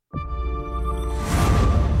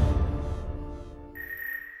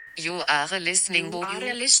You are listening to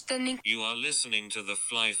the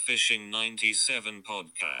Fly Fishing 97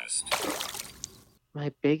 podcast.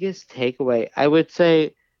 My biggest takeaway, I would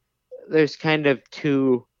say there's kind of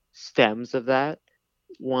two stems of that.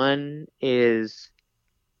 One is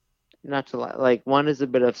not to like one is a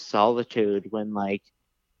bit of solitude when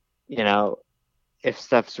you know, if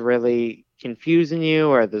stuff's really confusing you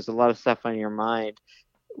or there's a lot of stuff on your mind.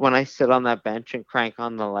 When I sit on that bench and crank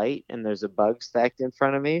on the light and there's a bug stacked in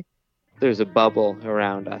front of me, there's a bubble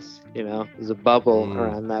around us, there's a bubble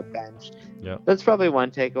around that bench. Yeah. That's probably one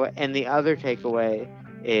takeaway. And the other takeaway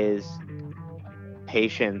is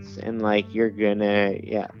patience and you're gonna,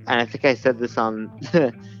 yeah. And I think I said this on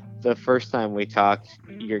the first time we talked,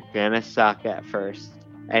 you're gonna suck at first.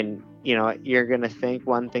 And you're gonna think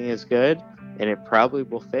one thing is good and it probably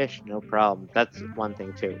will fish, no problem. That's one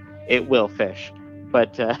thing too. It will fish.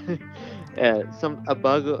 But a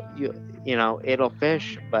bug, it'll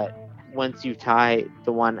fish, but once you tie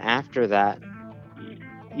the one after that,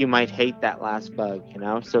 you might hate that last bug,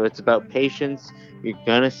 So it's about patience. You're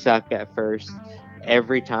gonna suck at first.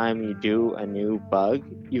 Every time you do a new bug,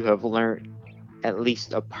 you have learned at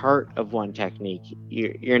least a part of one technique.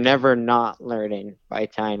 You're never not learning by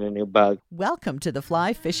tying a new bug. Welcome to the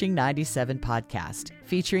Fly Fishing 97 podcast,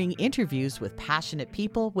 featuring interviews with passionate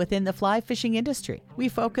people within the fly fishing industry. We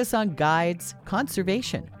focus on guides,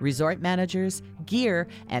 conservation, resort managers, gear,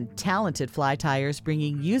 and talented fly tyers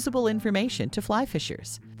bringing usable information to fly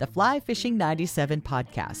fishers. The Fly Fishing 97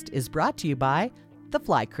 podcast is brought to you by The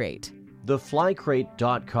Fly Crate.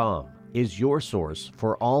 TheFlyCrate.com is your source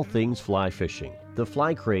for all things fly fishing. The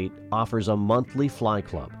Fly Crate offers a monthly fly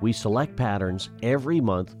club. We select patterns every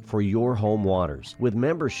month for your home waters. With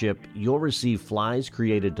membership, you'll receive flies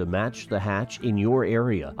created to match the hatch in your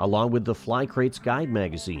area, along with the Fly Crate's guide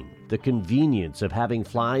magazine. The convenience of having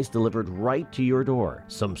flies delivered right to your door.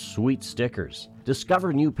 Some sweet stickers.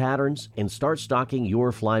 Discover new patterns and start stocking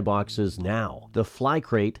your fly boxes now.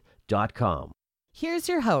 TheFlyCrate.com. Here's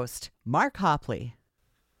your host, Mark Hopley.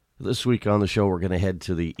 This week on the show, we're going to head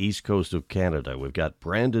to the east coast of Canada. We've got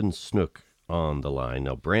Brandon Snook on the line.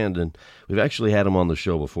 Now, Brandon, we've actually had him on the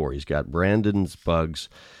show before. He's got Brandon's Bugs,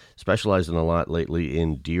 specializing a lot lately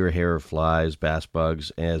in deer hair flies, bass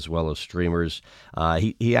bugs, as well as streamers.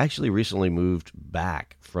 He actually recently moved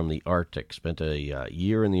back from the Arctic, spent a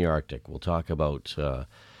year in the Arctic. We'll talk about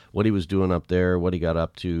what he was doing up there, what he got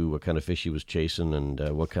up to, what kind of fish he was chasing, and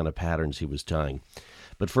what kind of patterns he was tying.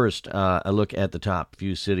 But first, a look at the top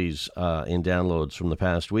few cities in downloads from the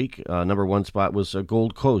past week. Number one spot was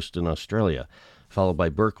Gold Coast in Australia, followed by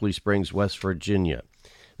Berkeley Springs, West Virginia.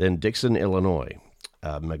 Then Dixon, Illinois,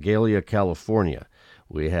 Magalia, California.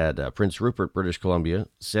 We had Prince Rupert, British Columbia,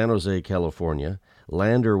 San Jose, California,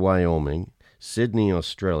 Lander, Wyoming, Sydney,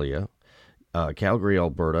 Australia, Calgary,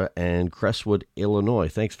 Alberta, and Crestwood, Illinois.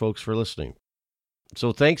 Thanks, folks, for listening.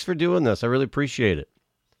 So thanks for doing this. I really appreciate it.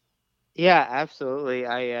 Yeah, absolutely.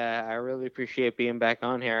 I really appreciate being back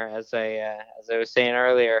on here. As I was saying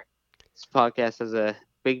earlier, this podcast has a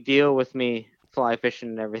big deal with me fly fishing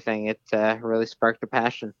and everything. It really sparked a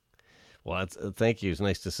passion. Well, thank you. It's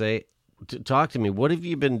nice to say. Talk to me. What have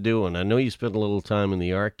you been doing? I know you spent a little time in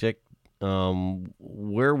the Arctic.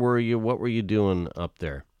 Where were you? What were you doing up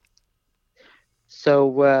there?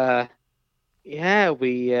 So, yeah,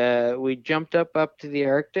 we jumped up to the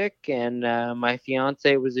Arctic, and my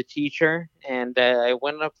fiance was a teacher, and I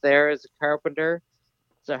went up there as a carpenter.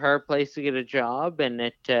 It's a hard place to get a job, and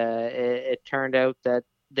it turned out that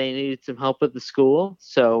they needed some help with the school,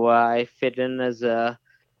 so I fit in as a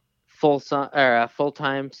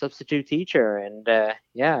full-time substitute teacher, and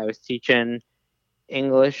yeah, I was teaching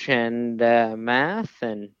English and math,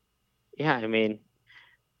 and yeah, I mean,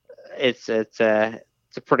 it's a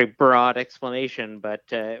pretty broad explanation, but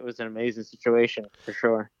it was an amazing situation for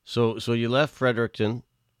sure. So you left Fredericton,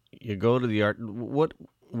 you go to the Arctic.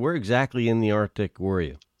 Where exactly in the Arctic were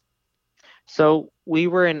you? So we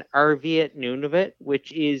were in Arviat Nunavut,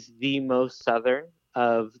 which is the most southern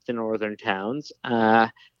of the northern towns.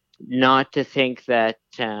 Not to think that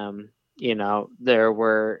there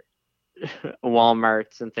were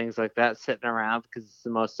Walmarts and things like that sitting around because it's the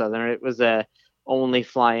most southern. It was a only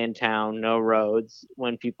fly in town, no roads.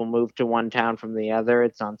 When people move to one town from the other,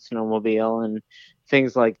 it's on snowmobile and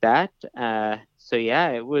things like that. So yeah,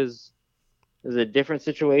 it was a different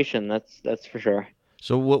situation. That's for sure.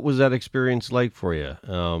 So what was that experience like for you?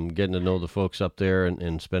 Getting to know the folks up there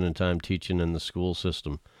and spending time teaching in the school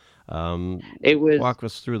system. Walk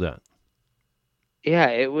us through that. Yeah,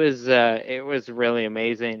 it was really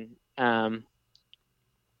amazing. As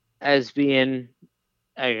being,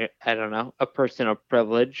 I don't know, a person of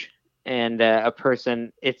privilege, and a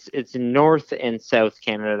person. It's North and South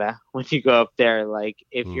Canada. When you go up there, like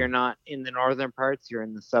if Hmm. you're not in the northern parts, you're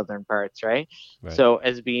in the southern parts, right? Right. So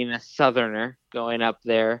as being a southerner going up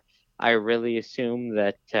there, I really assume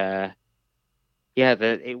that yeah,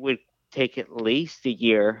 that it would take at least a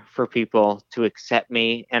year for people to accept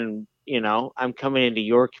me. And, I'm coming into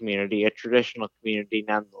your community, a traditional community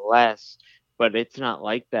nonetheless, but it's not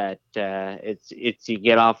like that. It's you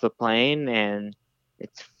get off the plane and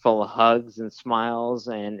it's full of hugs and smiles,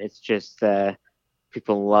 and it's just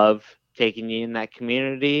people love taking you in that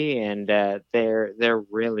community, and they're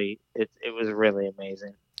really it was really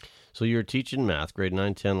amazing. So you were teaching math, grade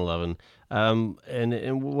 9, 10, 11.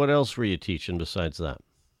 And what else were you teaching besides that?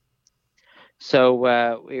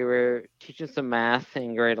 So we were teaching some math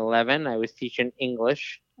in grade 11. I was teaching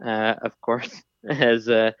English, of course, as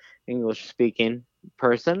a English speaking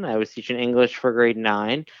person. I was teaching English for grade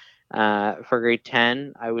 9. For grade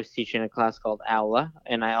 10, I was teaching a class called Aula,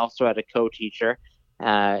 and I also had a co-teacher.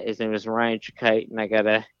 His name was Ryan Chakite, and I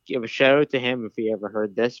gotta give a shout out to him if he ever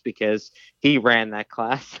heard this, because he ran that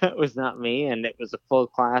class. That was not me, and it was a full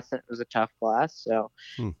class, and it was a tough class. So,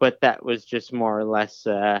 Hmm. but that was just more or less.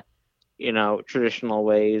 Traditional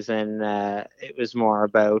ways, and um, it was more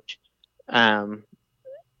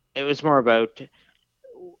about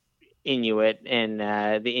Inuit, and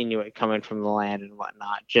the Inuit coming from the land and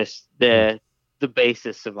whatnot. Just Hmm. the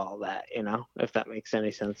basis of all that, if that makes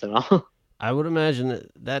any sense at all. I would imagine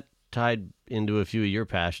that tied into a few of your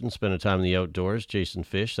passions, spending time in the outdoors, chasing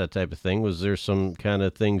fish, that type of thing. Was there some kind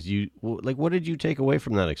of things like? What did you take away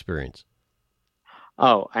from that experience?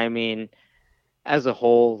 Oh, I mean, as a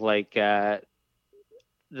whole, like the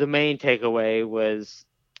main takeaway was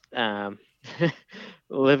um,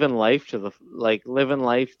 living life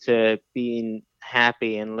to being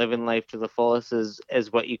happy, and living life to the fullest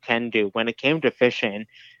is what you can do. When it came to fishing,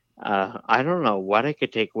 I don't know what I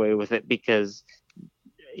could take away with it, because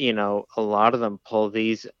a lot of them pull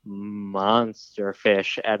these monster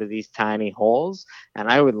fish out of these tiny holes, and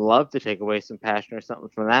I would love to take away some passion or something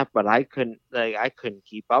from that, but I couldn't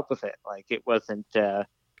keep up with it. Like it wasn't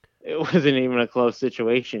even a close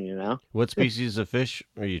situation. What species of fish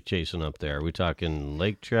are you chasing up there? Are we talking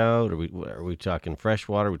lake trout? Are we talking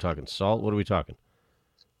freshwater? Are we talking salt? What are we talking?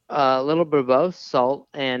 A little bit of both, salt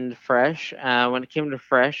and fresh. When it came to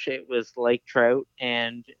fresh, it was lake trout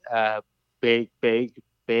and big, big,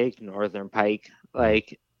 big northern pike. Hmm.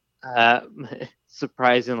 Like uh,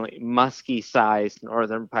 surprisingly musky sized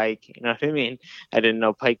northern pike. You know what I mean? I didn't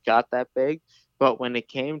know pike got that big. But when it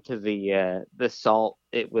came to the salt,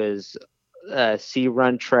 it was sea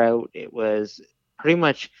run trout. It was pretty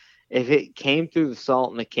much, if it came through the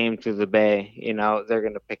salt and it came through the bay, they're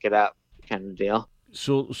gonna pick it up, kind of deal.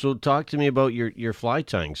 So talk to me about your fly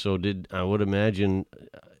tying. So did I would imagine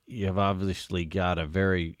you have obviously got a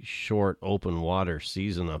very short open water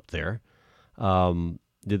season up there.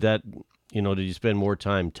 Did that did you spend more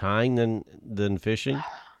time tying than fishing?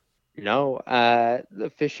 No,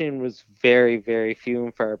 the fishing was very, very few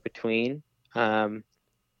and far between. Um,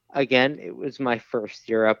 Again, it was my first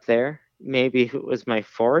year up there. Maybe if it was my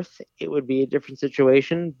fourth, it would be a different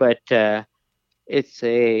situation. But it's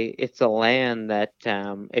a land that,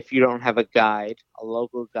 if you don't have a guide, a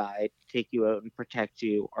local guide, to take you out and protect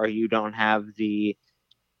you, or you don't have the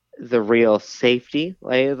real safety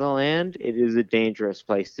lay of the land, it is a dangerous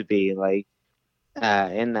place to be. Like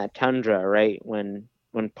in that tundra, right? When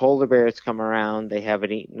polar bears come around, they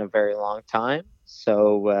haven't eaten a very long time.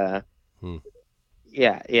 So Hmm.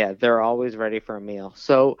 yeah, yeah, they're always ready for a meal.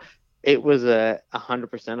 So it was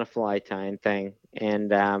 100% a fly tying thing,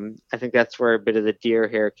 and I think that's where a bit of the deer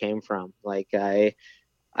hair came from. Like I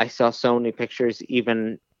saw so many pictures,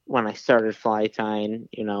 even when I started fly tying,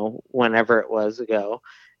 whenever it was ago,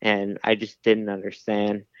 and I just didn't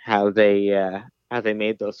understand how they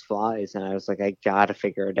made those flies, and I was like, I gotta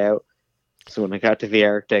figure it out. So when I got to the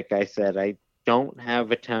Arctic, I said, I don't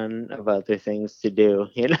have a ton of other things to do,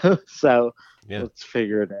 so Yeah. let's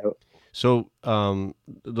figure it out. So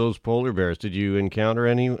those polar bears, did you encounter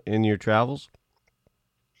any in your travels?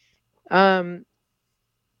 Um,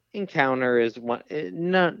 Encounter is one,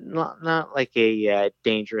 not like a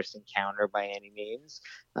dangerous encounter by any means.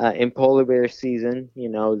 In polar bear season,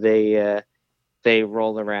 they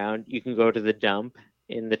roll around. You can go to the dump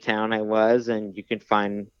in the town I was, and you can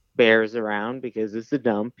find bears around because it's a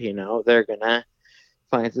dump. They're gonna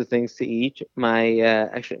find some things to eat.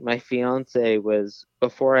 My fiance was,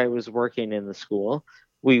 before I was working in the school.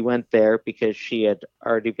 We went there because she had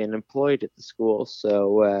already been employed at the school.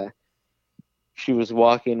 So she was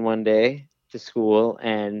walking one day to school,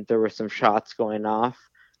 and there were some shots going off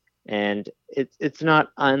and it's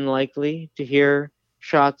not unlikely to hear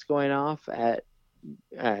shots going off at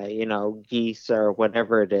geese or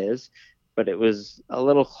whatever it is, but it was a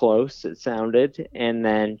little close, it sounded. And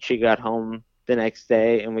then she got home the next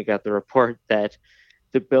day, and we got the report that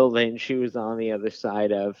the building she was on the other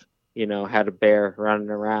side of, had a bear running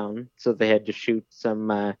around. So they had to shoot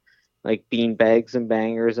some like bean bags and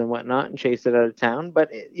bangers and whatnot and chase it out of town. But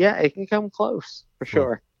it can come close for Hmm.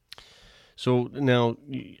 sure. So now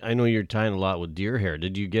I know you're tying a lot with deer hair.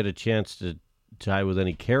 Did you get a chance to tie with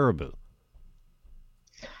any caribou?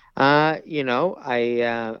 I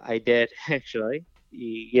did actually.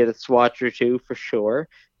 You get a swatch or two for sure.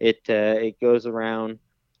 It goes around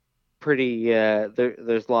pretty.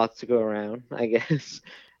 There's lots to go around, I guess.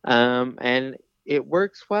 And it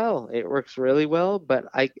works well. It works really well. But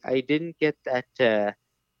I didn't get that.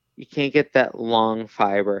 You can't get that long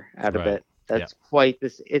fiber out of Right. it. Yeah. That's quite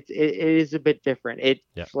this. It is a bit different. It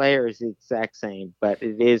Yeah. flares the exact same, but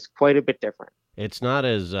it is quite a bit different. It's not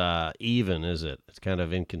as even, is it? It's kind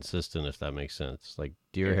of inconsistent, if that makes sense. Like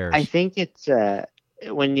deer I hairs, think it's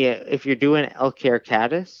if you're doing elk hair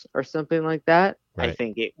caddis or something like that, I right?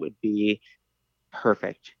 think it would be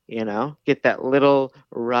perfect. Get that little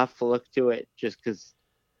rough look to it, just because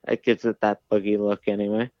it gives it that boogie look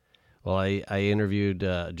anyway. Well, I interviewed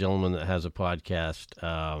a gentleman that has a podcast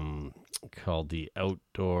called the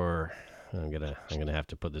Outdoor. I'm gonna have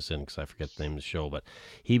to put this in because I forget the name of the show. But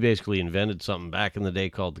he basically invented something back in the day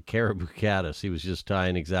called the caribou caddis. He was just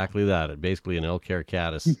tying exactly that. Basically an elk hair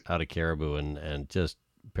caddis out of caribou, and just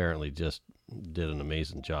apparently just did an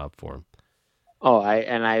amazing job for him. Oh,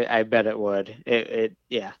 I bet it would.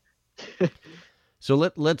 Yeah. So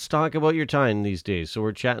let's talk about your time these days. So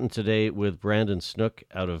we're chatting today with Brandon Snook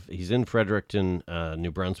he's in Fredericton,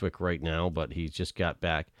 New Brunswick right now, but he's just got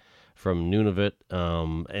back from Nunavut.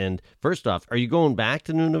 And first off, are you going back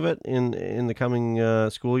to Nunavut in the coming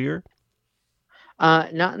school year?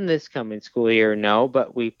 Not in this coming school year, no,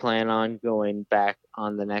 but we plan on going back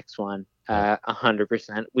on the next one. Right.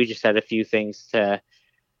 100%. We just had a few things to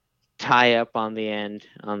tie up on the end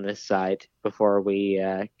on this side before we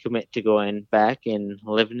commit to going back and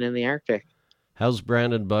living in the Arctic. How's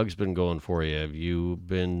Brandon Bugs been going for you? Have you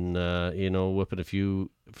been whipping a few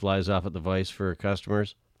flies off at the vise for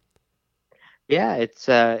customers? Yeah,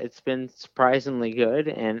 it's been surprisingly good,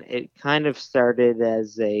 and it kind of started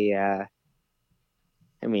as a.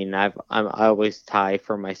 I mean, I always tie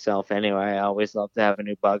for myself anyway. I always love to have a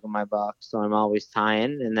new bug in my box, so I'm always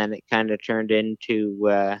tying. And then it kind of turned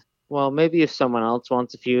into, well, maybe if someone else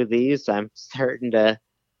wants a few of these, I'm starting to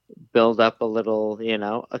build up a little,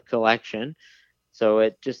 a collection. So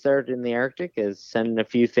it just started in the Arctic as sending a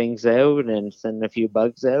few things out and sending a few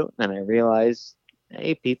bugs out. And I realized,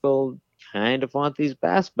 hey, people kind of want these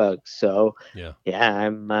bass bugs. So Yeah. yeah,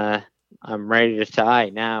 I'm ready to tie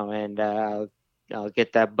now, and I'll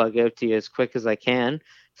get that bug out to you as quick as I can.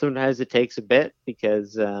 Sometimes it takes a bit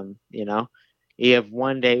because you have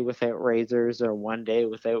one day without razors or one day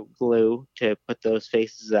without glue to put those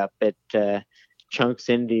faces up. It chunks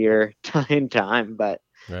into your tying time, but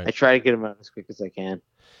Right. I try to get them out as quick as I can.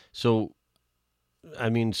 So I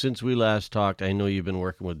mean, since we last talked, I know you've been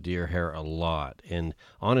working with deer hair a lot, and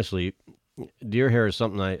honestly, deer hair is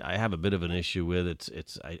something I have a bit of an issue with.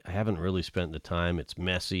 I haven't really spent the time. It's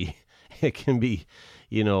messy. It can be,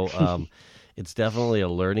 you know, it's definitely a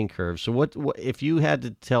learning curve. So what if you had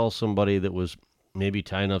to tell somebody that was maybe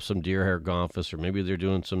tying up some deer hair gomphus, or maybe they're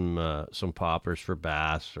doing some poppers for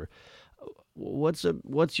bass, or what's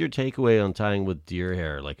your takeaway on tying with deer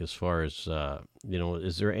hair? Like as far as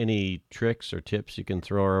is there any tricks or tips you can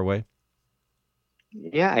throw our way?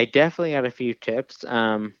 Yeah, I definitely got a few tips.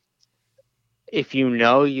 If you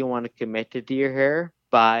know you want to commit to deer hair,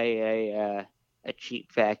 buy a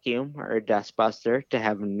cheap vacuum or a dust buster to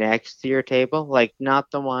have next to your table, like not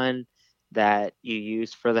the one that you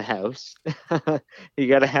use for the house. You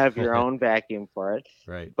got to have your own vacuum for it.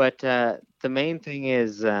 Right. But the main thing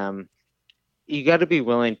is you got to be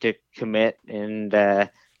willing to commit, and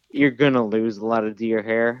you're gonna lose a lot of deer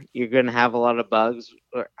hair. You're gonna have a lot of bugs.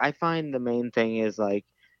 I find the main thing is like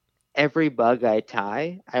every bug I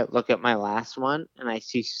tie, I look at my last one and I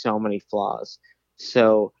see so many flaws.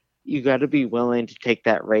 So you got to be willing to take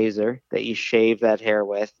that razor that you shave that hair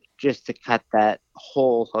with just to cut that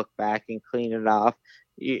whole hook back and clean it off.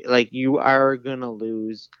 You are going to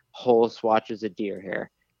lose whole swatches of deer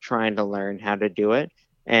hair trying to learn how to do it.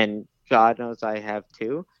 And God knows I have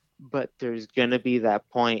too. But there's going to be that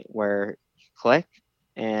point where you click.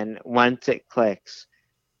 And once it clicks,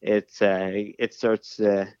 it starts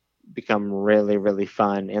to become really, really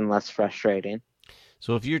fun and less frustrating.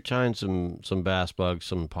 So if you're tying some bass bugs,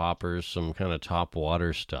 some poppers, some kind of top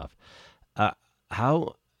water stuff, uh,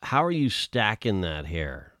 how are you stacking that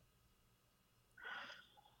hair?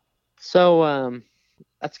 So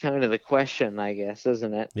that's kind of the question, I guess,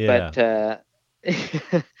 isn't it? Yeah.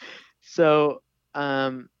 But so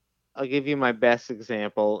um, I'll give you my best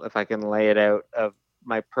example if I can lay it out of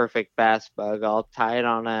my perfect bass bug. I'll tie it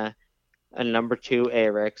on a number 2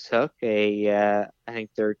 Arex hook, I think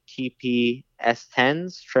they're TP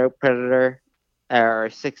S10s, Trout Predator, or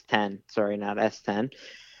 610, sorry, not S10.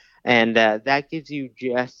 And that gives you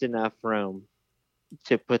just enough room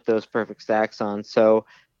to put those perfect stacks on. So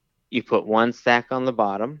you put one stack on the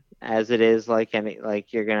bottom, as it is like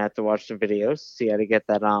you're gonna have to watch some videos to see how to get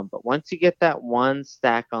that on. But once you get that one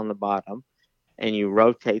stack on the bottom and you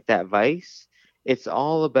rotate that vise, it's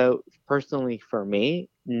all about, personally for me,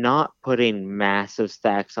 not putting massive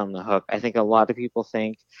stacks on the hook. I think a lot of people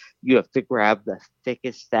think you have to grab the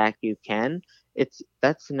thickest stack you can.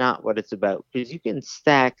 That's not what it's about, because you can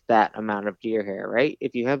stack that amount of deer hair, right?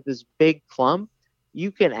 If you have this big clump,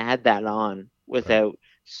 you can add that on Right. without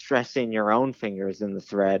stressing your own fingers in the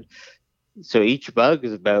thread. So each bug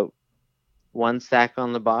is about one stack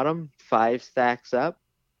on the bottom, 5 stacks up.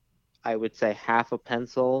 I would say half a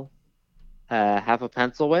pencil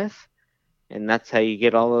width, and that's how you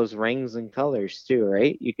get all those rings and colors too,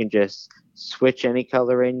 right? You can just switch any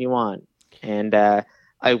color in you want. And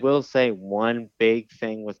I will say one big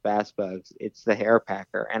thing with bass bugs, it's the hair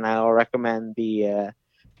packer, and I'll recommend the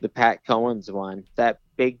Pat Cohen's one, that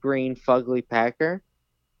big green fugly packer.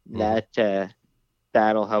 Hmm.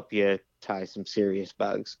 That'll help you tie some serious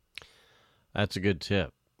bugs. That's a good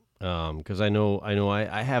tip. Because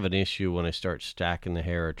I have an issue when I start stacking the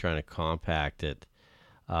hair or trying to compact it.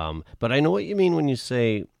 But I know what you mean when you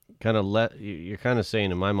say kind of you're kind of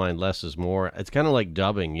saying in my mind less is more. It's kind of like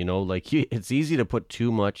dubbing, like it's easy to put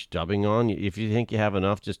too much dubbing on. If you think you have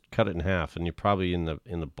enough, just cut it in half, and you're probably in the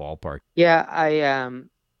ballpark. Yeah,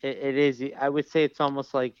 it is. I would say it's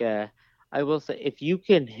almost like I will say, if you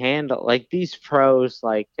can handle, like, these pros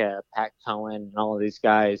like Pat Cohen and all of these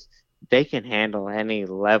guys, they can handle any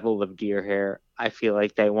level of deer hair. I feel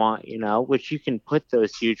like they want, which you can put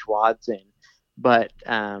those huge wads in. But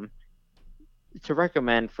to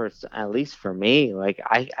recommend, for at least for me, like,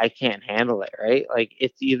 I can't handle it, right? Like,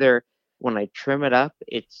 it's either when I trim it up,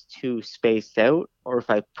 it's too spaced out, or if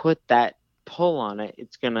I put that pull on it,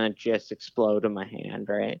 it's gonna just explode in my hand,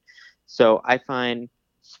 right? So I find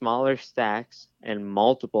smaller stacks and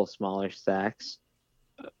multiple smaller stacks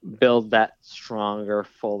build that stronger,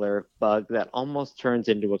 fuller bug that almost turns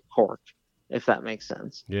into a cork, if that makes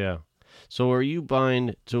sense. Yeah. So are you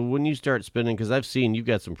buying? So when you start spinning, because I've seen you've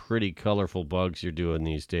got some pretty colorful bugs you're doing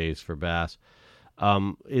these days for bass.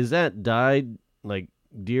 Is that dyed like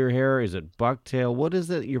deer hair? Is it bucktail? What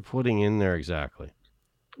is it you're putting in there exactly?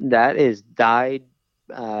 That is dyed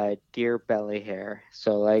deer belly hair.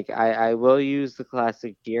 So, like, I will use the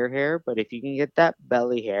classic deer hair, but if you can get that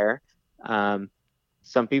belly hair, um,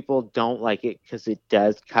 some people don't like it because it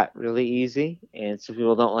does cut really easy, and some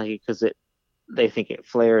people don't like it because they think it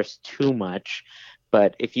flares too much.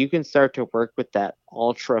 But if you can start to work with that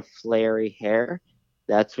ultra flary hair,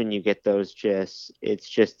 that's when you get those, it's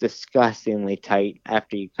just disgustingly tight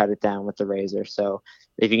after you cut it down with the razor. So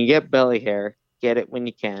if you can get belly hair, get it when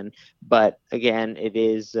you can. But again,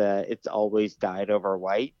 it's always dyed over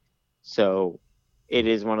white. So it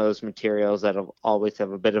is one of those materials that'll always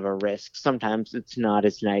have a bit of a risk. Sometimes it's not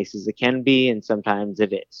as nice as it can be, and sometimes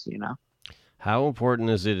it is. How important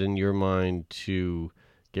is it in your mind to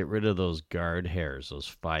get rid of those guard hairs, those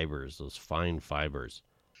fibers, those fine fibers?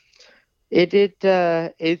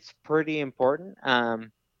 It's pretty important.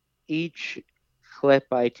 Each clip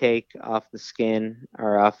I take off the skin,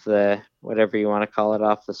 or off the, whatever you want to call it,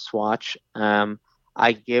 off the swatch,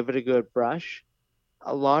 I give it a good brush.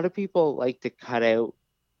 A lot of people like to cut out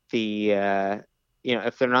if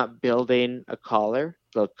they're not building a collar,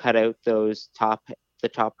 they'll cut out the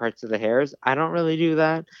top parts of the hairs. I don't really do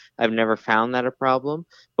that. I've never found that a problem.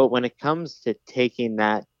 But when it comes to taking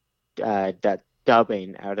that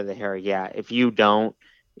dubbing out of the hair, yeah, if you don't,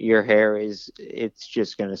 your hair it's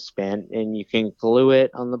just going to spin. And you can glue it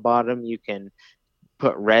on the bottom, you can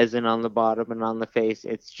put resin on the bottom and on the face,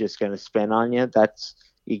 it's just going to spin on you.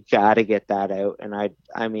 You got to get that out. And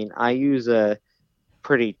I mean, I use a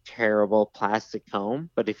pretty terrible plastic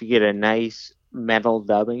comb, but if you get a nice metal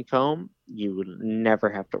dubbing comb, you would never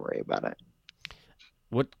have to worry about it.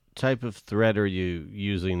 What type of thread are you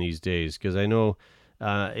using these days? Because I know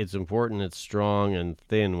it's important it's strong and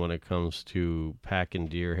thin when it comes to packing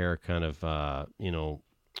deer hair kind of,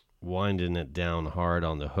 winding it down hard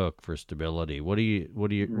on the hook for stability. What's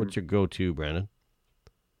your go-to, Brandon?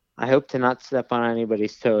 I hope to not step on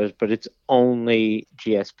anybody's toes, but it's only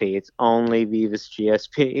GSP. It's only Vivas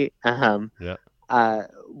GSP.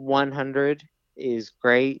 100 is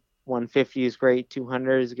great. 150 is great.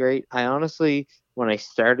 200 is great. I honestly, when I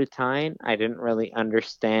started tying, I didn't really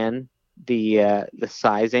understand the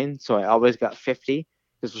sizing, so I always got 50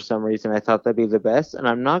 because for some reason I thought that'd be the best. And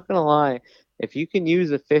I'm not gonna lie, if you can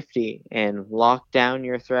use a 50 and lock down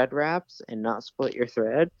your thread wraps and not split your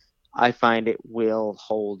thread, I find it will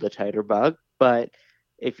hold a tighter bug. But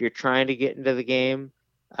if you're trying to get into the game,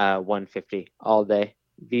 150 all day.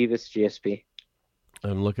 Vivas GSP.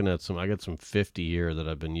 I'm looking at I got some 50 here that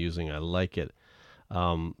I've been using. I like it.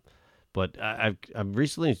 But I've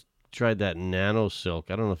recently tried that Nano Silk.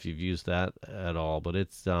 I don't know if you've used that at all, but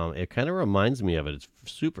it kind of reminds me of it. It's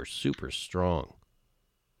super, super strong.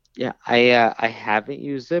 Yeah, I haven't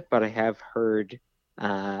used it, but I have heard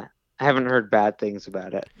I haven't heard bad things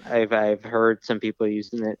about it. I've heard some people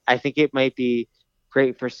using it. I think it might be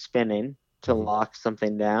great for spinning to lock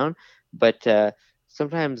something down, but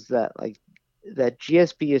sometimes that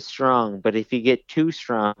GSP is strong, but if you get too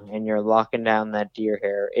strong and you're locking down that deer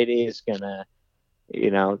hair, it is gonna,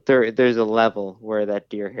 there's a level where that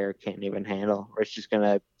deer hair can't even handle, where it's just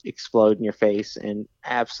gonna explode in your face and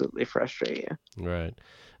absolutely frustrate you. Right.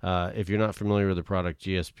 If you're not familiar with the product,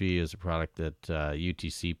 GSP is a product that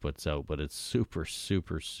UTC puts out, but it's super,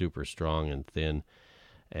 super, super strong and thin,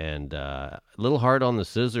 and a little hard on the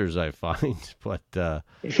scissors, I find. But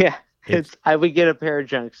yeah, I would get a pair of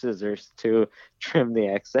junk scissors to trim the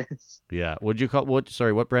excess. Yeah. What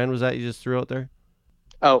brand was that you just threw out there?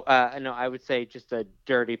 Oh, no, I would say just a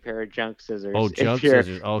dirty pair of junk scissors. Oh, junk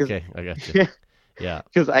scissors. Okay, I got you. Yeah.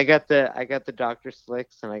 Because I got the Dr.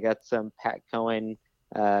 Slicks and I got some Pat Cohen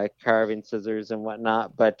carving scissors and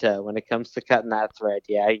whatnot. But when it comes to cutting that thread,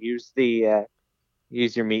 yeah, use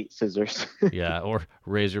your meat scissors. Yeah, or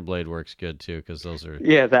razor blade works good too because those are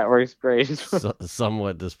that works great.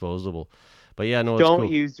 somewhat disposable. But yeah, no, it's don't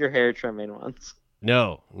cool. use your hair trimming ones.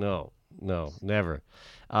 No, never.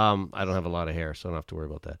 I don't have a lot of hair, so I don't have to worry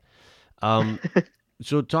about that.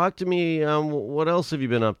 So talk to me. What else have you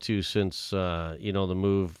been up to since the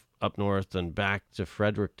move up north and back to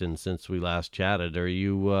Fredericton since we last chatted? Are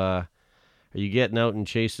you getting out and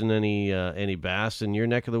chasing any bass in your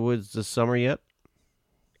neck of the woods this summer yet?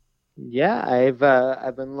 Yeah,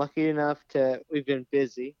 I've been lucky enough we've been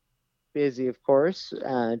busy of course,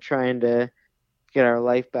 trying to get our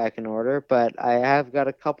life back in order, but I have got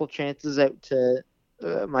a couple chances out to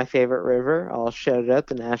my favorite river. I'll shout out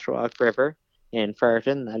the Nashwauk River in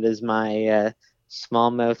Fredericton. That is my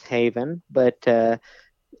smallmouth haven. But I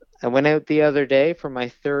went out the other day for my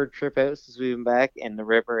third trip out since we've been back, and the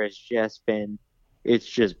river has it's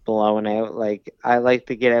just blowing out. Like, I like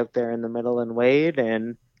to get out there in the middle and wade,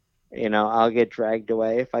 and I'll get dragged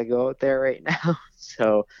away if I go out there right now.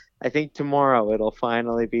 So I think tomorrow it'll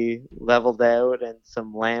finally be leveled out and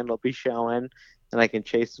some land will be showing, and I can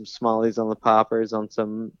chase some smallies on the poppers on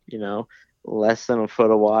some, less than a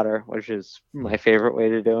foot of water, which is my favorite way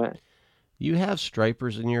to do it. You have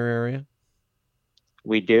stripers in your area?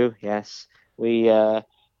 We do, yes. We have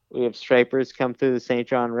stripers come through the St.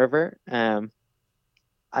 John River. I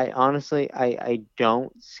honestly, I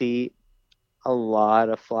don't see a lot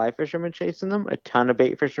of fly fishermen chasing them. A ton of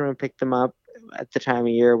bait fishermen pick them up at the time of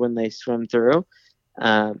year when they swim through.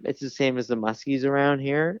 It's the same as the muskies around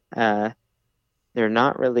here. They're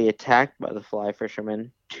not really attacked by the fly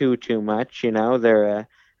fishermen too much. They're a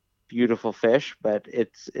beautiful fish, but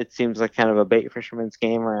it seems like kind of a bait fisherman's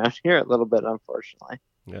game around here a little bit, unfortunately.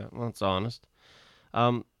 Yeah, well, that's honest.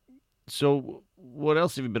 So what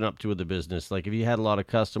else have you been up to with the business? Like, have you had a lot of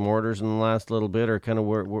custom orders in the last little bit, or kind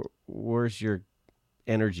of where's your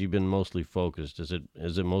energy been mostly focused? Is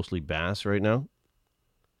it mostly bass right now?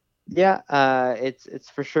 Yeah, it's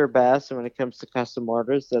for sure bass. And when it comes to custom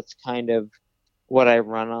orders, that's kind of what I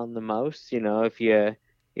run on the most. If you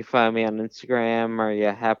find me on Instagram or you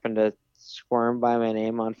happen to squirm by my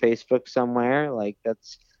name on Facebook somewhere, like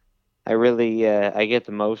I really I get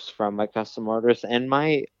the most from my custom orders, and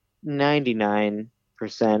my 99%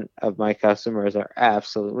 of my customers are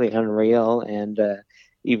absolutely unreal, and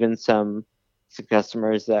even some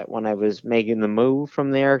customers that when I was making the move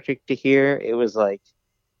from the Arctic to here, it was like,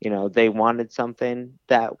 they wanted something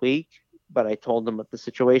that week, but I told them what the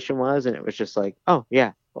situation was, and it was just like, oh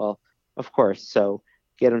yeah, well, of course. So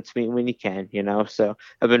get them to me when you can, So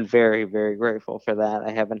I've been very, very grateful for that.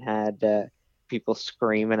 I haven't had people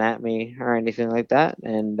screaming at me or anything like that,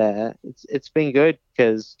 and it's been good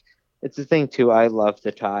because it's a thing too. I love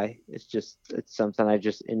to tie. It's something I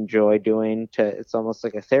just enjoy doing. It's almost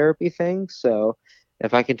like a therapy thing. So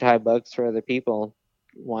if I can tie bugs for other people,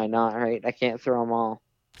 why not? Right? I can't throw them all.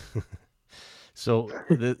 So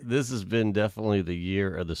this has been definitely the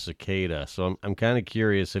year of the cicada. So I'm kind of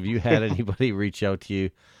curious. Have you had anybody reach out to you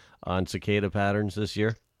on cicada patterns this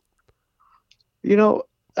year? You know,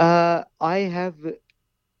 I have.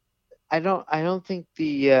 I don't think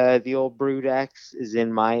the old Brood X is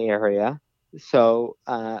in my area, so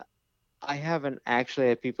I haven't actually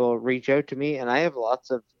had people reach out to me, and I have lots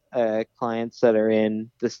of clients that are in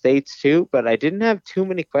the States too, but I didn't have too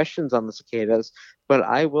many questions on the cicadas. But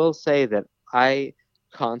I will say that I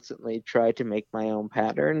constantly try to make my own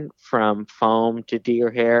pattern from foam to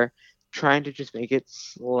deer hair, trying to just make it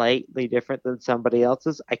slightly different than somebody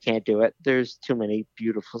else's. I can't do it. There's too many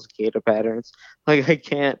beautiful cicada patterns. Like I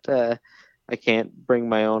can't bring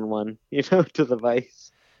my own one, to the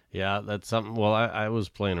vise. Yeah, that's something. Well, I was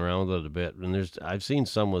playing around with it a bit, and I've seen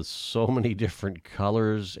some with so many different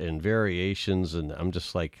colors and variations, and I'm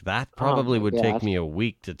just like, that Oh probably my would take God. me a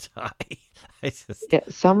week to tie. I just, Yeah,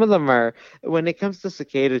 some of them are, when it comes to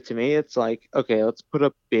cicada, to me, it's like, okay, let's put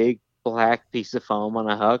a big black piece of foam on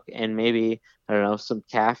a hook and maybe, I don't know, some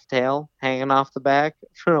calf tail hanging off the back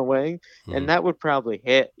for a wing, mhm. and that would probably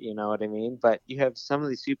hit, you know what I mean? But you have some of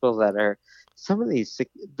these people that are, some of these,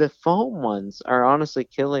 the foam ones are honestly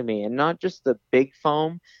killing me, and not just the big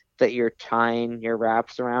foam that you're tying your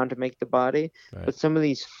wraps around to make the body, Right. but some of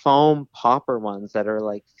these foam popper ones that are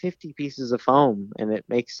like 50 pieces of foam and it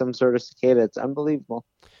makes some sort of cicada. It's unbelievable.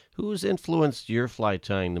 Who's influenced your fly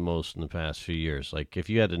tying the most in the past few years? Like, if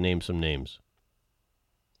you had to name some names.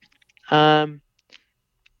 Um,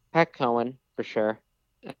 Pat Cohen for sure.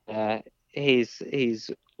 Uh,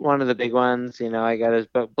 he's one of the big ones. I got his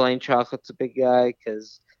book. Blaine Chocolate's a big guy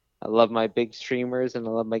because I love my big streamers and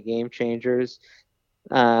I love my game changers.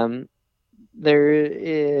 Um, there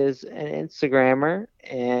is an Instagrammer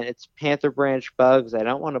and it's Panther Branch Bugs. I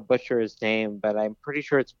don't want to butcher his name, but I'm pretty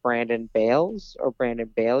sure it's Brandon Bales or Brandon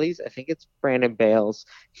Bailey's. I think it's Brandon Bales.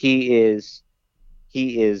 He is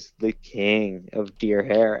he is the king of deer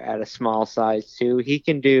hair at a small size too. He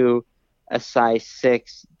can do a size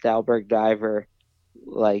 6 Dalberg diver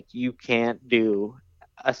like you can't do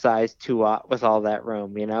a size 2 with all that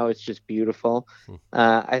room. It's just beautiful. Hmm.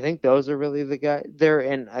 I think those are really the guys there,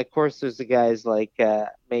 and of course there's the guys like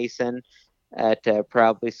Mason at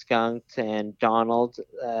Proudly Skunked and Donald.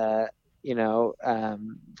 The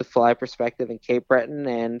Fly Perspective in Cape Breton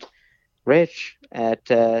and Rich at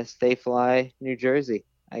Stay Fly, New Jersey.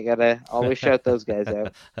 I gotta always shout those guys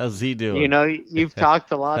out. How's he doing? You've talked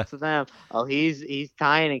to lots of them. Oh, he's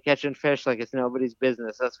tying and catching fish like it's nobody's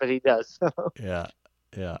business. That's what he does. Yeah,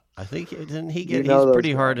 yeah. I think didn't he You get? He's know those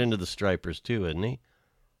pretty hard guys. into the stripers too, isn't he?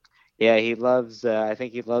 Yeah, he loves. I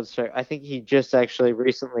think he loves. I think he just actually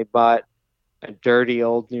recently bought a dirty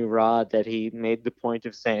old new rod that he made the point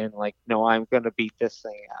of saying like, "No, I'm gonna beat this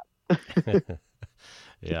thing up."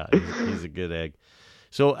 Yeah, he's a good egg.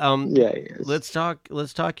 So, Yeah, he is. let's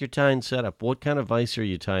talk your tying setup. What kind of vise are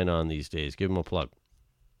you tying on these days? Give him a plug.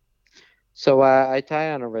 So I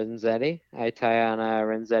tie on a Renzetti. I tie on a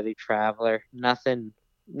Renzetti Traveler. Nothing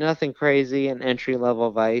crazy, an entry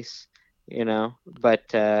level vice,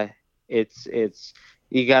 But it's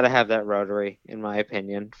you got to have that rotary, in my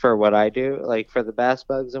opinion, for what I do. Like for the bass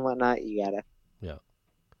bugs and whatnot, you gotta. Yeah.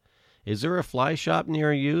 Is there a fly shop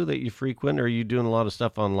near you that you frequent, or are you doing a lot of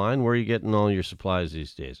stuff online? Where are you getting all your supplies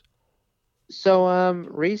these days? So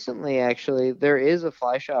recently actually there is a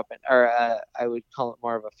fly shop or I would call it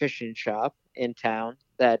more of a fishing shop in town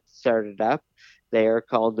that started up. They are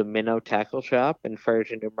called the Minnow Tackle Shop in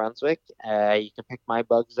Fredericton, New Brunswick. You can pick my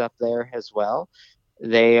bugs up there as well.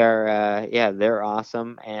 They are yeah, they're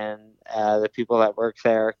awesome and the people that work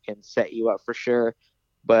there can set you up for sure.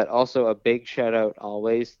 But also a big shout out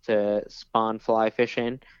always to Spawn Fly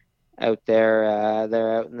Fishing out there.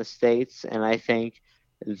 They're out in the States, and I think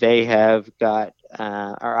they have got,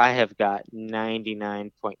 or I have got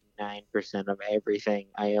 99.9% of everything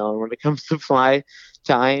I own when it comes to fly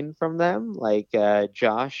tying from them. Like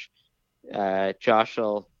Josh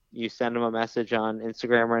will, you send him a message on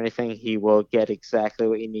Instagram or anything, he will get exactly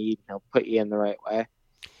what you need. He'll put you in the right way.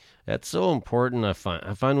 That's so important. I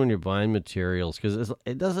find when you're buying materials because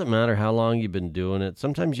it doesn't matter how long you've been doing it.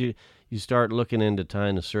 Sometimes you start looking into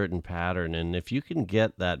tying a certain pattern, and if you can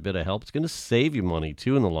get that bit of help, it's going to save you money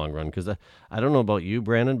too in the long run. Because I don't know about you,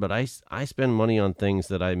 Brandon, but I spend money on things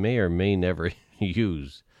that I may or may never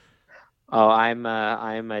use. Oh, I'm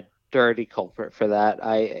a dirty culprit for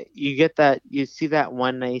that. You get that, you see that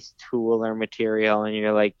one nice tool or material and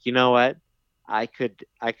you're like, you know what? I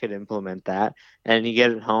could implement that. And you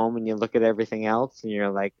get it home and you look at everything else and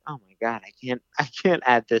you're like, oh my god, I can't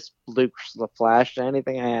add this blue crystal flash to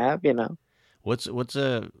anything I have, you know. What's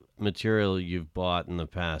a material you've bought in the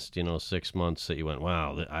past, 6 months that you went,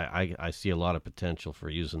 wow, I see a lot of potential for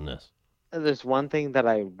using this. There's one thing that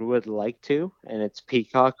I would like to, and it's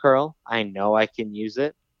peacock curl. I know I can use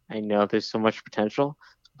it. I know there's so much potential,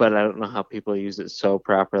 but I don't know how people use it so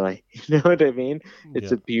properly. You know what I mean?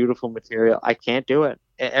 It's Yeah. a beautiful material. I can't do it.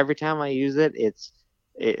 Every time I use it,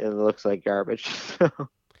 it looks like garbage. So,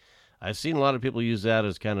 I've seen a lot of people use that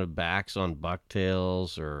as kind of backs on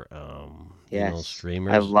bucktails or, yes,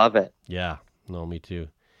 I streamers. love it. Yeah, no, me too.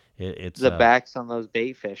 It's The backs on those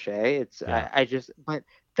bait fish, eh? yeah, I just but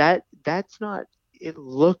that's not it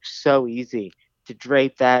looks so easy to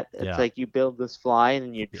drape that. It's yeah, like you build this fly and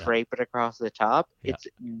then you yeah, drape it across the top. yeah, It's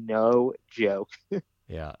no joke.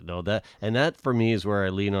 yeah. No, that for me is where I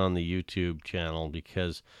lean on the YouTube channel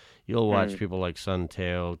because you'll watch Mm, people like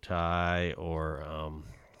Sunteo Tai or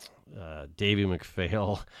Davey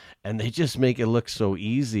McPhail, and they just make it look so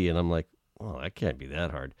easy, and I'm like, well, that can't be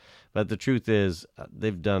that hard. But the truth is,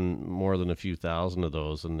 they've done more than a few thousand of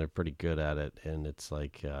those, and they're pretty good at it. And it's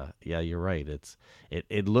like, yeah, you're right.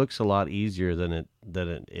 It looks a lot easier than it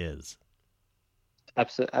is.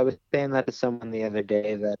 absolutely. I was saying that to someone the other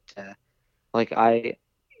day that like I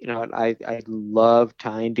you know I love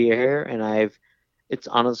tying deer hair and it's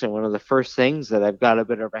honestly one of the first things that I've got a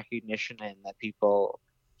bit of recognition in that people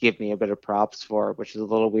give me a bit of props for, which is a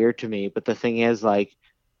little weird to me. But the thing is, like,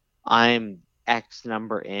 I'm X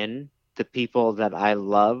number in. The people that I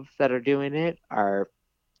love that are doing it are,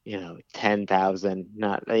 10,000,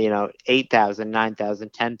 not, 8,000,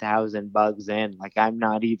 9,000, 10,000 bugs in. Like, I'm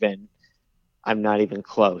not even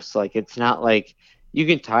close. Like, it's not like you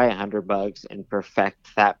can tie 100 bugs and perfect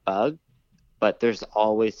that bug, but there's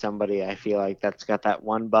always somebody I feel like that's got that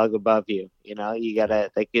one bug above you. You Yeah.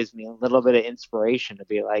 gotta, that gives me a little bit of inspiration to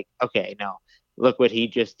be like, okay, no, look what he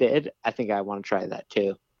just did. I think I want to try that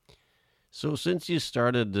too. So since you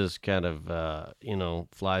started this kind of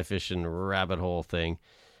fly fishing rabbit hole thing,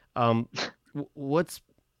 um, what's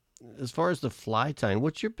as far as the fly tying,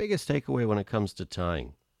 what's your biggest takeaway when it comes to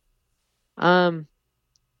tying? Um,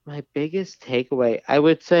 my biggest takeaway, I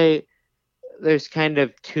would say there's kind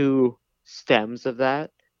of two stems of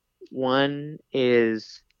that. One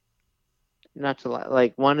is not to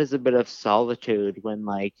like one is a bit of solitude when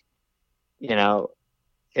like, you know,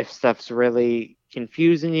 if stuff's really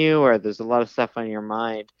confusing you or there's a lot of stuff on your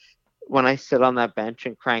mind. When I sit on that bench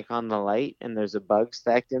and crank on the light and there's a bug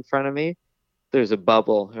stacked in front of me, there's a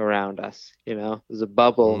bubble around us, there's a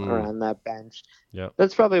bubble Mm, around that bench. yep.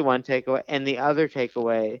 That's probably one takeaway. And the other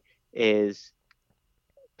takeaway is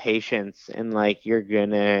patience and like you're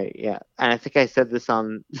gonna, yeah. And I think I said this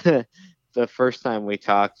on the first time we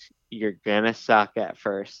talked, you're gonna suck at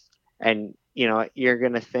first. And you're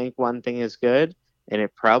gonna think one thing is good and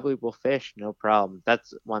it probably will fish, no problem.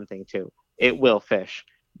 That's one thing too. It will fish.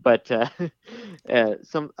 But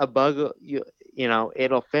some a bug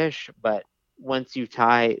it'll fish, but once you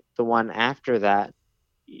tie the one after that,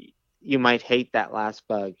 you might hate that last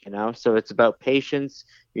bug. So it's about patience.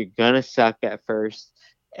 You're gonna suck at first.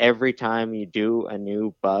 Every time you do a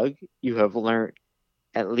new bug, you have learned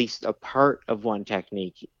at least a part of one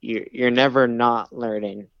technique. You're never not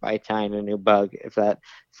learning by tying a new bug, if that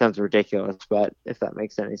sounds ridiculous, but if that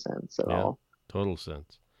makes any sense at Yeah, all. total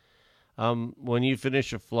sense. When you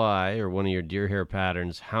finish a fly or one of your deer hair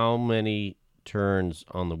patterns, how many turns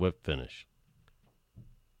on the whip finish?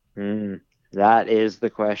 Mm, that is the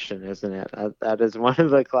question, isn't it? That is one of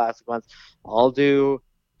the classic ones. I'll do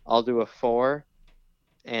I'll do a four,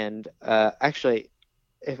 and actually,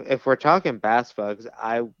 if we're talking bass bugs,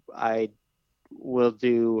 I will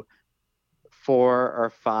do 4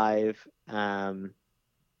 or 5,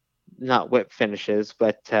 not whip finishes,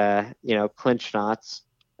 but clinch knots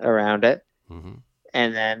around it, Hmm.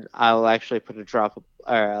 and then I'll actually put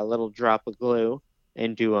a little drop of glue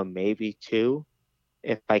and do a maybe two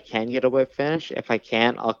if I can get a whip finish. If I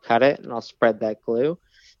can't, I'll cut it and I'll spread that glue.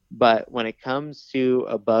 But when it comes to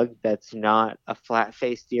a bug that's not a flat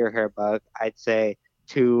faced deer hair bug, I'd say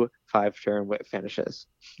 2 5-turn whip finishes.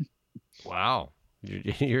 Wow,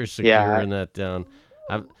 you're Yeah, securing that down.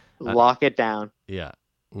 I, lock it down. yeah,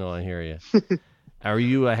 no, I hear you. Are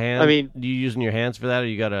you a I hand? mean, Do you using your hands for that, or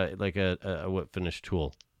you got a whip finish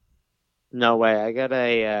tool? no way. I got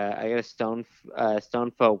a stone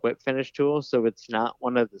foe whip finish tool, so it's not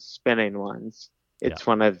one of the spinning ones. Yeah, It's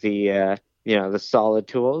one of the solid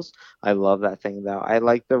tools. I love that thing though. I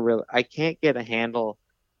like the real. I can't get a handle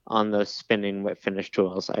on those spinning whip finish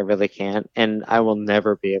tools. I really can't, and I will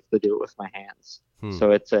never be able to do it with my hands.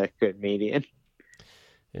 So it's a good median.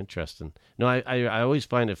 Interesting. No, I always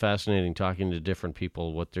find it fascinating talking to different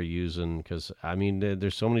people, what they're using, because I mean,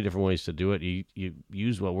 there's so many different ways to do it. You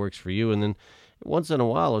use what works for you, and then once in a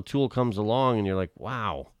while, a tool comes along, and you're like,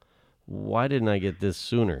 wow, why didn't I get this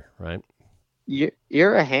sooner, right?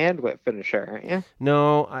 You're a hand whip finisher, aren't you?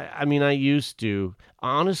 No, I mean, I used to.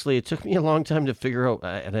 Honestly, it took me a long time to figure out,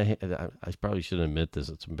 I probably shouldn't admit this,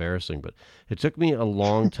 it's embarrassing, but it took me a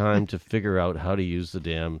long time to figure out how to use the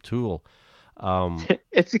damn tool.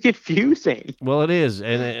 It's confusing. Well, it is,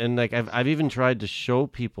 and like I've even tried to show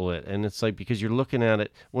people it, and it's like because you're looking at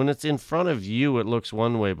it when it's in front of you, it looks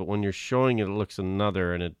one way, but when you're showing it, it looks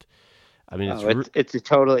another, and I mean, It's a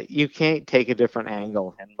totally, you can't take a different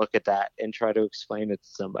angle and look at that and try to explain it to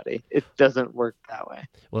somebody. It doesn't work that way.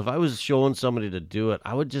 well, if I was showing somebody to do it,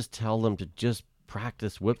 I would just tell them to just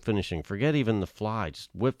practice whip finishing. Forget even the fly, just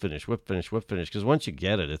whip finish, whip finish, whip finish. Because once you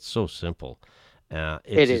get it, it's so simple.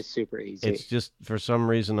 It is super easy. It's just for some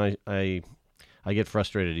reason I get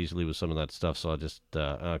frustrated easily with some of that stuff, so I'll just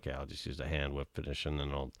okay, I'll just use a hand whip finish, and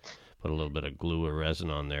then I'll put a little bit of glue or resin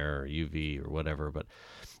on there, or UV or whatever. But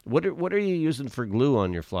what are you using for glue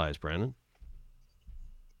on your flies, Brandon?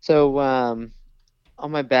 So on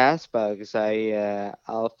my bass bugs,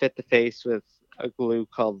 I'll fit the face with a glue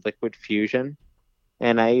called Liquid Fusion,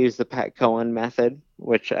 and I use the Pat Cohen method,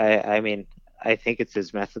 which I mean I think it's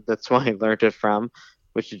his method. That's why I learned it from,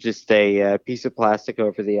 which is just a piece of plastic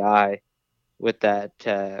over the eye with that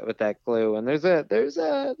glue. And there's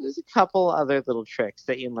a couple other little tricks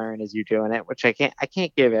that you learn as you're doing it, which I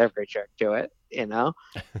can't give every trick to it,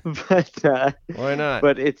 but Why not?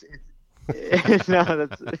 but no,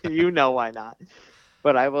 that's why not.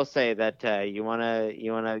 But I will say that you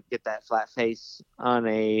wanna get that flat face on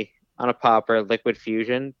a popper Liquid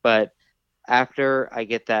Fusion, but after I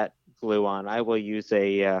get that glue on, I will use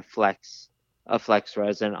a flex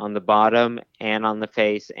resin on the bottom and on the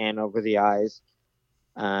face and over the eyes.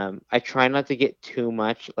 I try not to get too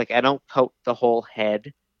much. Like I don't coat the whole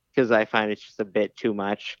head because I find it's just a bit too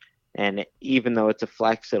much. And even though it's a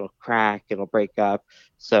flex, it'll crack, it'll break up.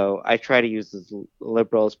 So I try to use as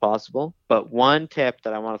liberal as possible. But one tip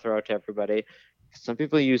that I want to throw out to everybody: some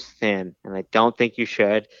people use thin, and I don't think you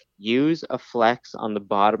should. Use a flex on the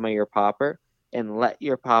bottom of your popper and let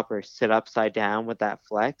your popper sit upside down with that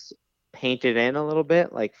flex. Paint it in a little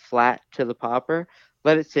bit, like flat to the popper.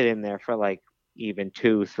 Let it sit in there for like even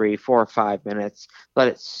 2, 3, 4, 5 minutes. Let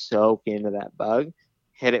it soak into that bug.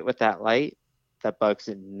 Hit it with that light. That bug's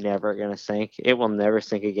never gonna sink. It will never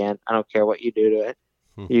sink again. I don't care what you do to it.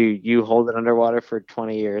 Hmm. You hold it underwater for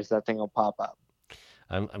 20 years, that thing will pop up.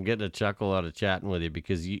 I'm getting a chuckle out of chatting with you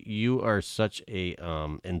because you are such a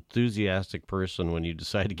enthusiastic person when you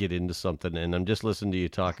decide to get into something, and I'm just listening to you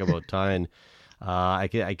talk about tying. I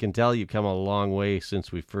can tell you've come a long way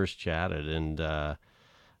since we first chatted, and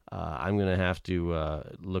I'm gonna have to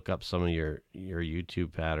look up some of your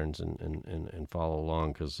YouTube patterns and follow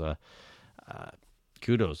along because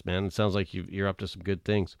kudos, man. It sounds like you're up to some good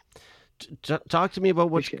things. Talk to me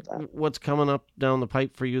about what's coming up down the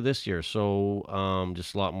pipe for you this year. So,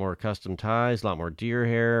 just a lot more custom ties, a lot more deer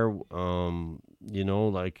hair.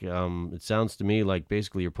 It sounds to me like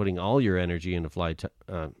basically you're putting all your energy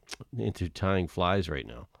into tying flies right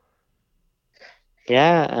now.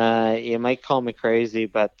 Yeah, you might call me crazy,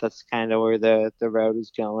 but that's kind of where the road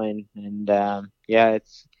is going. And yeah,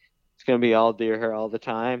 it's gonna be all deer hair all the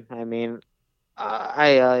time. I mean,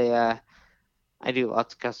 I do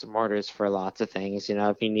lots of custom orders for lots of things.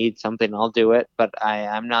 If you need something, I'll do it. But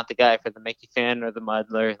I'm not the guy for the Mickey Finn or the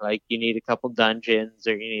Muddler. Like, you need a couple dungeons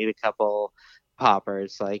or you need a couple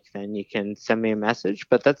poppers, like, then you can send me a message.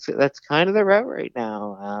 But that's kind of the route right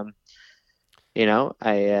now. You know,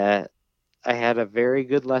 I had a very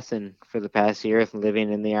good lesson for the past year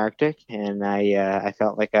living in the Arctic, and I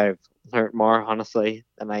felt like I've learned more, honestly,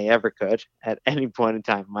 than I ever could at any point in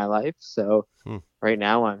time in my life. So right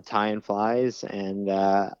now I'm tying flies, and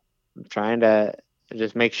I'm trying to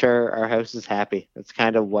just make sure our house is happy. That's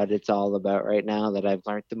kind of what it's all about right now that I've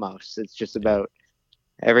learned the most. It's just about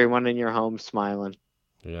everyone in your home smiling.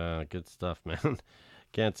 Yeah, good stuff, man.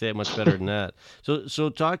 Can't say it much better than that. So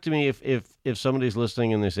talk to me if somebody's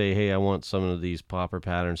listening and they say, "Hey, I want some of these popper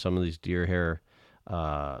patterns, some of these deer hair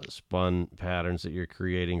spun patterns that you're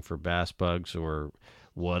creating for bass bugs or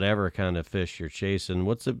whatever kind of fish you're chasing."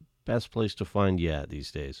 What's the best place to find you at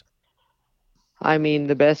these days? I mean,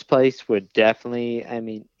 the best place would definitely, I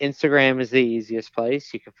mean, Instagram is the easiest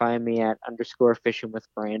place. You can find me at _fishing with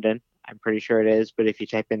Brandon. I'm pretty sure it is, but if you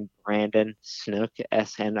type in Brandon Snook,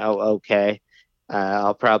 Snook,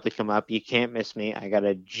 I'll probably come up. You can't miss me. I got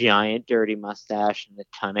a giant dirty mustache and a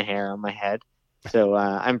ton of hair on my head. So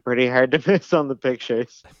I'm pretty hard to miss on the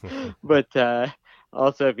pictures. But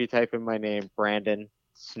also, if you type in my name, Brandon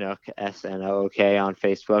Snook, Snook, on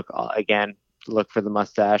Facebook, again, look for the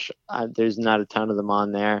mustache. There's not a ton of them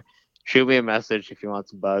on there. Shoot me a message if you want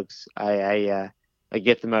some bugs. I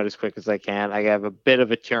get them out as quick as I can. I have a bit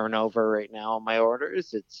of a turnover right now on my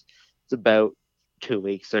orders. It's about 2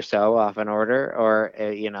 weeks or so off an order, or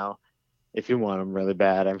if you want them really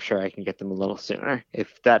bad, I'm sure I can get them a little sooner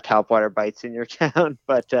if that topwater bites in your town.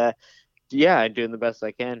 But yeah, I'm doing the best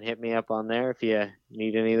I can. Hit me up on there if you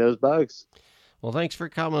need any of those bugs. Well, thanks for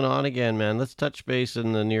coming on again, man. Let's touch base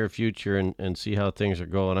in the near future and see how things are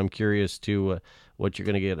going. I'm curious to what you're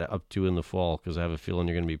going to get up to in the fall, because I have a feeling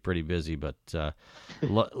you're going to be pretty busy. But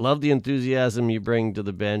love the enthusiasm you bring to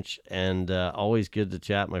the bench, and always good to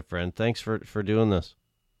chat, my friend. Thanks for doing this.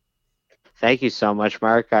 Thank you so much,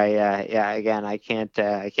 Mark. Again, I can't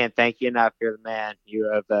thank you enough. You're the man.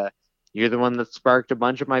 You're the one that sparked a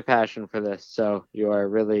bunch of my passion for this. So you are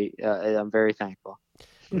really, I'm very thankful.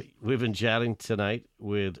 We've been chatting tonight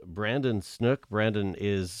with Brandon Snook. Brandon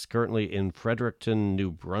is currently in Fredericton, New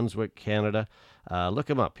Brunswick, Canada. Look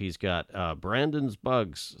him up. He's got Brandon's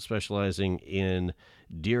Bugs, specializing in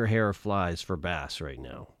deer hair flies for bass right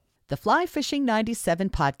now. The Fly Fishing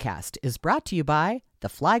 97 podcast is brought to you by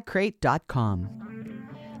theflycrate.com.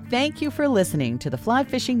 Thank you for listening to the Fly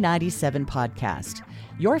Fishing 97 podcast.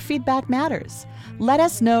 Your feedback matters. Let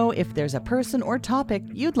us know if there's a person or topic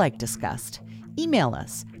you'd like discussed. Email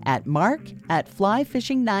us at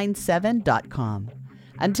mark@flyfishing97.com.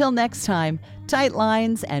 Until next time, tight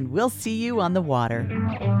lines, and we'll see you on the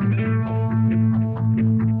water.